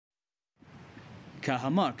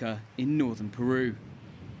Cajamarca in northern Peru.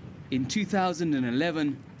 In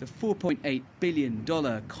 2011, the $4.8 billion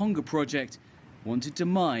Conga project wanted to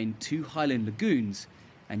mine 2 highland lagoons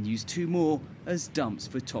and use 2 more as dumps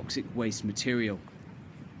for toxic waste material.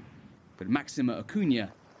 But Maxina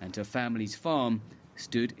Acuna and her family's farm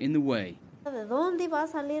stood in the way.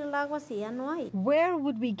 Where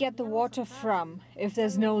would we get the water from if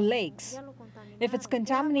there's no lakes? If it's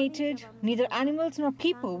contaminated, neither animals nor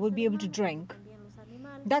people would be able to drink.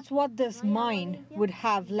 That's what this mine would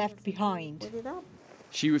have left behind.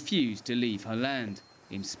 She refused to leave her land,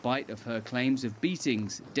 in spite of her claims of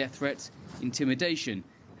beatings, death threats, intimidation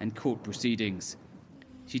and court proceedings.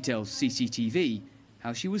 She tells CCTV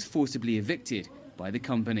how she was forcibly evicted by the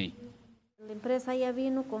company.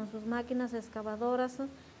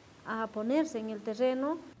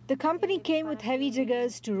 The company came with heavy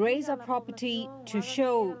diggers to raise our property to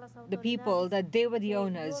show the people that they were the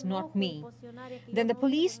owners, not me. Then the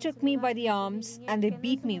police took me by the arms and they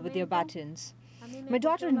beat me with their batons. My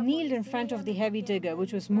daughter kneeled in front of the heavy digger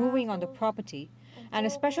which was moving on the property, and a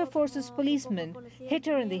special forces policeman hit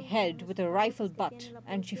her in the head with a rifle butt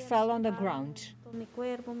and she fell on the ground.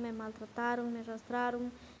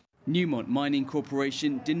 Newmont Mining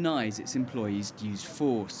Corporation denies its employees used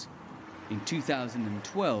force. In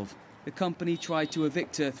 2012, the company tried to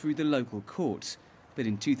evict her through the local courts, but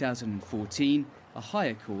in 2014, a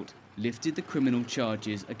higher court lifted the criminal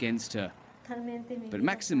charges against her. But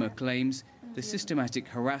Maxima claims the systematic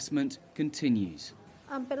harassment continues.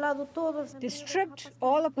 They stripped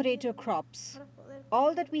all our potato crops,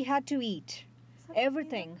 all that we had to eat.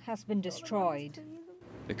 Everything has been destroyed.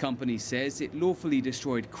 The company says it lawfully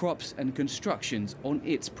destroyed crops and constructions on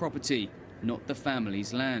its property, not the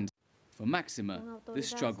family's land. For Maxima, the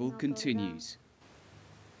struggle continues.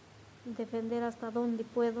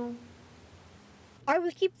 I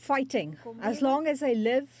will keep fighting as long as I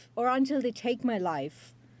live or until they take my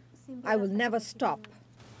life. I will never stop.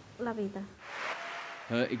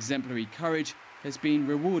 Her exemplary courage has been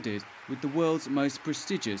rewarded with the world's most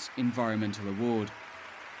prestigious environmental award.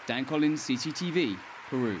 Dan Collins, CCTV,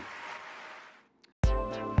 Peru.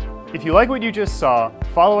 If you like what you just saw,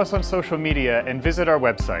 follow us on social media and visit our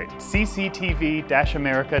website,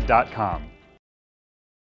 cctv-america.com.